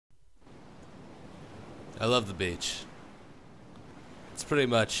I love the beach. It's pretty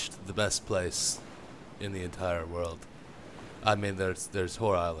much the best place in the entire world. I mean, there's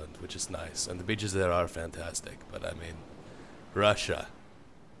Whore Island, which is nice, and the beaches there are fantastic, but I mean, Russia.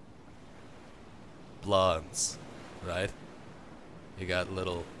 Blondes, right? You got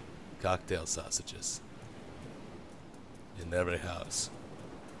little cocktail sausages in every house.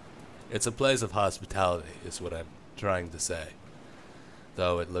 It's a place of hospitality, is what I'm trying to say.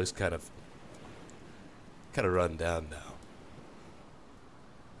 Though it looks kind of run down now.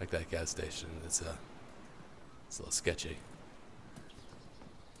 Like that gas station, it's a little sketchy.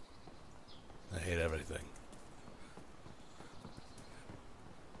 I hate everything.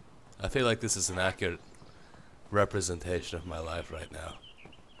 I feel like this is an accurate representation of my life right now.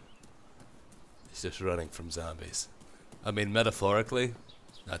 It's just running from zombies. I mean, metaphorically,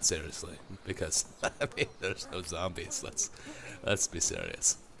 not seriously, because I mean, there's no zombies. Let's be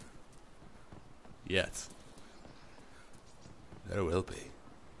serious. Yet, there will be.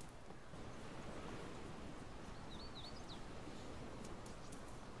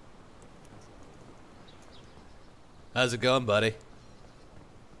 How's it going, buddy?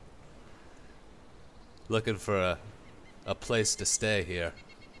 Looking for a place to stay here.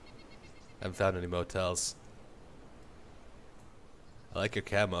 Haven't found any motels. I like your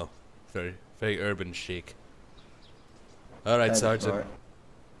camo. Very urban chic. Alright, Sergeant.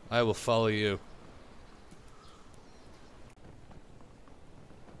 I will follow you.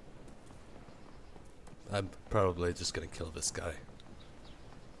 I'm probably just gonna kill this guy.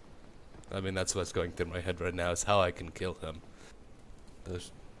 I mean, that's what's going through my head right now, is how I can kill him.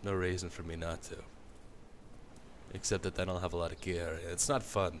 There's no reason for me not to. Except that then I'll have a lot of gear. It's not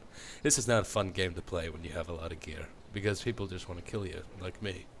fun. This is not a fun game to play when you have a lot of gear. Because people just want to kill you, like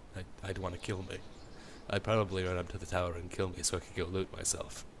me. I'd want to kill me. I'd probably run up to the tower and kill me so I could go loot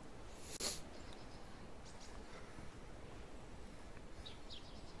myself.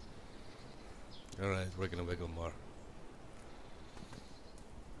 Alright, we're gonna wiggle more.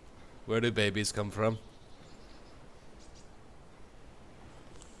 Where do babies come from?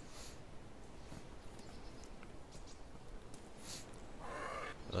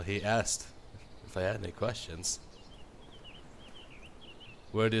 Well, he asked if I had any questions.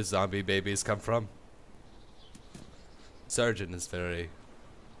 Where do zombie babies come from? Sergeant is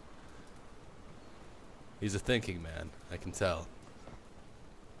he's a thinking man, I can tell.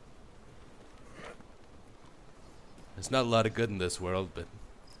 There's not a lot of good in this world, but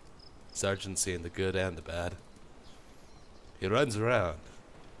Sergeant's seeing the good and the bad. He runs around,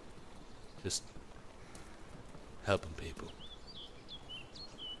 just helping people.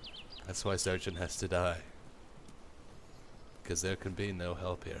 That's why Sergeant has to die. Because there can be no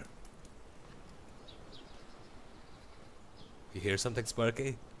help here. You hear something,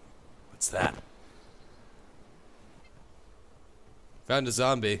 Sparky? What's that? Found a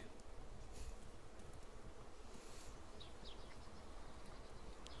zombie.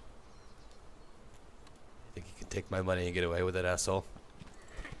 Think you can take my money and get away with it, asshole?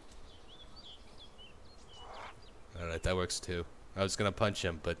 Alright, that works too. I was gonna punch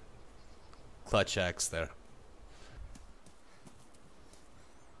him, but clutch axe there.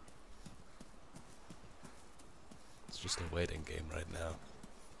 It's just a waiting game right now.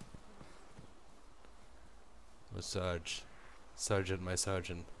 Oh, Sarge. Sergeant, my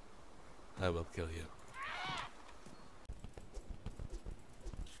sergeant. I will kill you.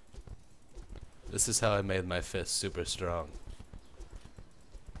 This is how I made my fist super strong.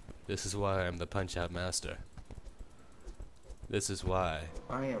 This is why I'm the punch-out master. This is why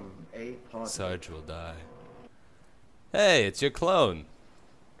I am a Sarge will die. Hey, it's your clone,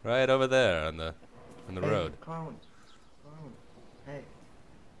 right over there on the road. Clone. Hey.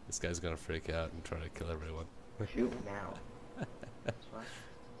 This guy's gonna freak out and try to kill everyone. Shoot now.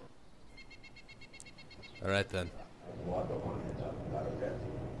 All right then.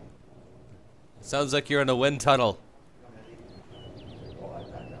 Sounds like you're in a wind tunnel.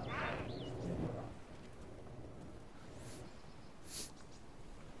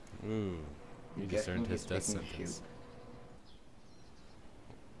 Ooh, you just earned his death sentence.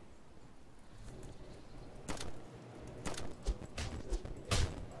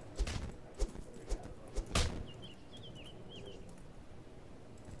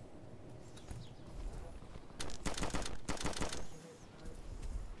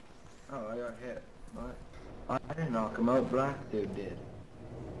 Oh, I got hit. What? I didn't knock him out, black dude did.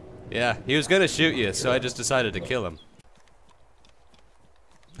 Yeah, he was gonna shoot you, so I just decided to kill him.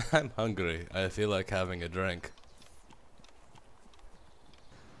 I'm hungry. I feel like having a drink.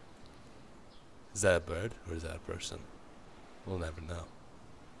 Is that a bird or is that a person? We'll never know.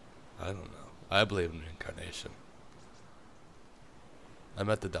 I don't know. I believe in reincarnation. I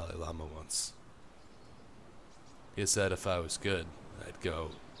met the Dalai Lama once. He said if I was good, I'd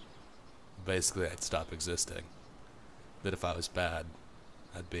go. Basically, I'd stop existing. That if I was bad,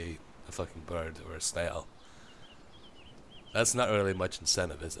 I'd be a fucking bird or a snail. That's not really much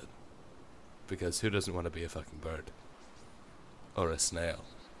incentive, is it? Because who doesn't want to be a fucking bird? Or a snail?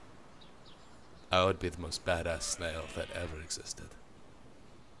 I would be the most badass snail that ever existed.